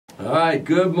All right,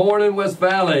 good morning, West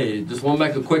Valley. Just want to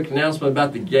make a quick announcement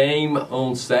about the game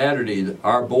on Saturday.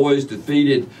 Our boys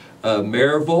defeated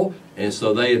Maryville, and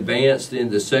so they advanced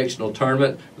in the sectional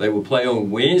tournament. They will play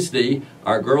on Wednesday.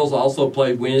 Our girls also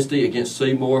played Wednesday against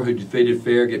Seymour, who defeated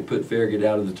Farragut and put Farragut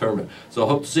out of the tournament. So I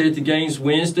hope to see you at the games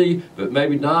Wednesday, but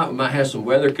maybe not. We might have some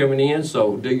weather coming in,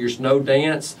 so do your snow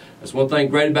dance. That's one thing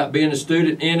great about being a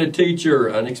student and a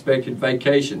teacher, unexpected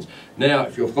vacations. Now,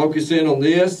 if you'll focus in on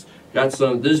this, these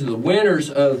are the winners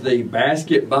of the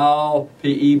basketball,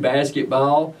 PE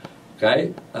basketball.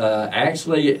 Okay,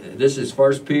 actually, this is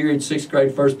first period, 6th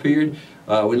grade first period.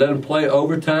 We let them play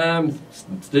overtime,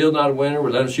 still not a winner.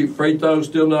 We let them shoot free throws,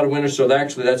 still not a winner. So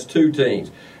actually, that's 2 teams.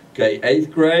 Okay,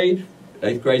 8th grade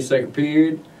second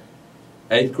period,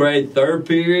 8th grade third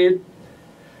period,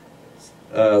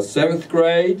 7th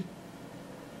grade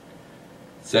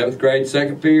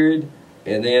second period,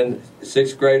 and then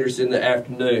 6th graders in the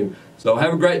afternoon. So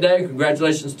have a great day.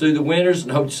 Congratulations to the winners,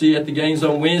 and hope to see you at the games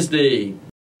on Wednesday.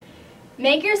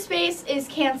 Makerspace is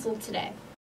canceled today.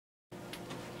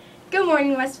 Good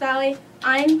morning, West Valley.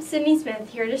 I'm Sydney Smith,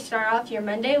 here to start off your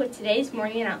Monday with today's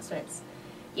morning announcements.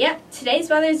 Yep, today's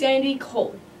weather is going to be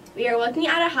cold. We are looking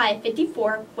at a high of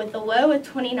 54 with a low of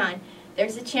 29.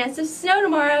 There's a chance of snow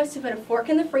tomorrow, so put a fork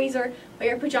in the freezer, wear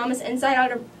your pajamas inside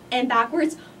out and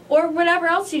backwards, or whatever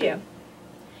else you do.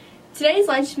 Today's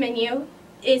lunch menu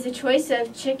is a choice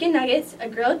of chicken nuggets, a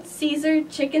grilled Caesar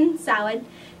chicken salad,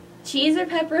 cheese or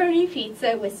pepperoni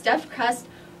pizza with stuffed crust,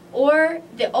 or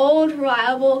the old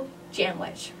reliable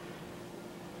jamwich.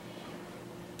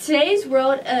 Today's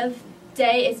word of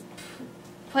day is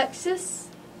plexus.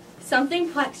 Something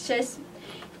plexus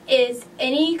is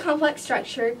any complex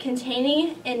structure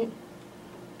containing an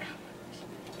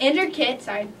intricate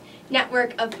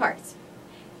network of parts.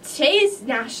 Today is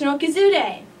National Kazoo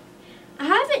Day. I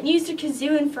haven't used a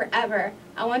kazoo in forever.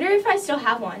 I wonder if I still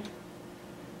have one.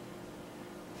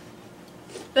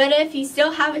 But if you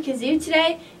still have a kazoo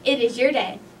today, it is your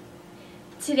day.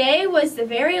 Today was the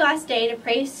very last day to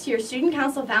place your Student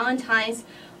Council Valentine's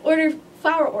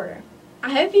flower order. I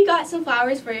hope you got some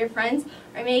flowers for your friends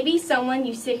or maybe someone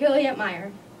you secretly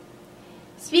admire.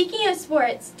 Speaking of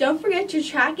sports, don't forget your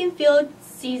track and field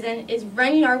season is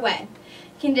running our way.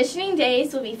 Conditioning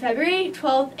days will be February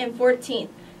 12th and 14th.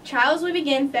 Trials will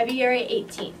begin February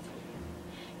 18th.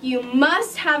 You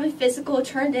must have a physical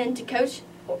turned in to Coach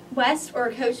West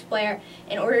or Coach Blair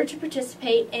in order to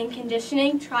participate in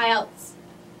conditioning tryouts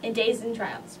and days and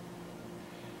tryouts.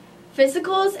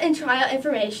 Physicals and tryout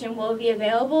information will be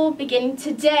available beginning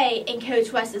today in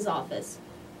Coach West's office.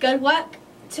 Good luck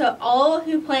to all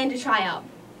who plan to try out.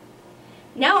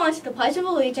 Now on to the Pledge of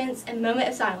Allegiance and moment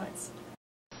of silence.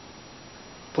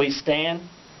 Please stand,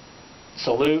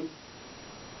 salute,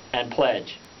 and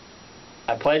pledge.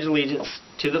 I pledge allegiance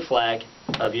to the flag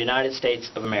of the United States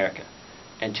of America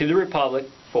and to the republic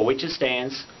for which it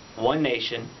stands, one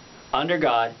nation, under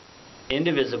God,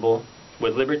 indivisible,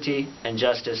 with liberty and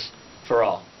justice for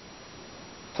all.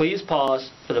 Please pause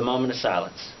for the moment of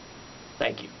silence.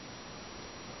 Thank you.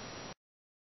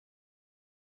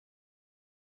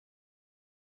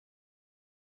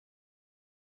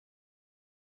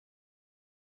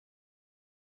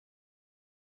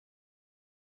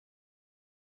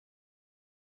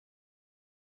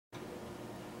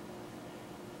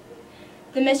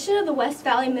 The mission of the West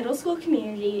Valley Middle School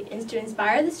community is to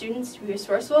inspire the students to be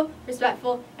resourceful,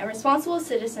 respectful, and responsible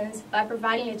citizens by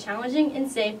providing a challenging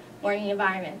and safe learning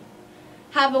environment.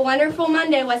 Have a wonderful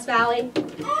Monday, West Valley.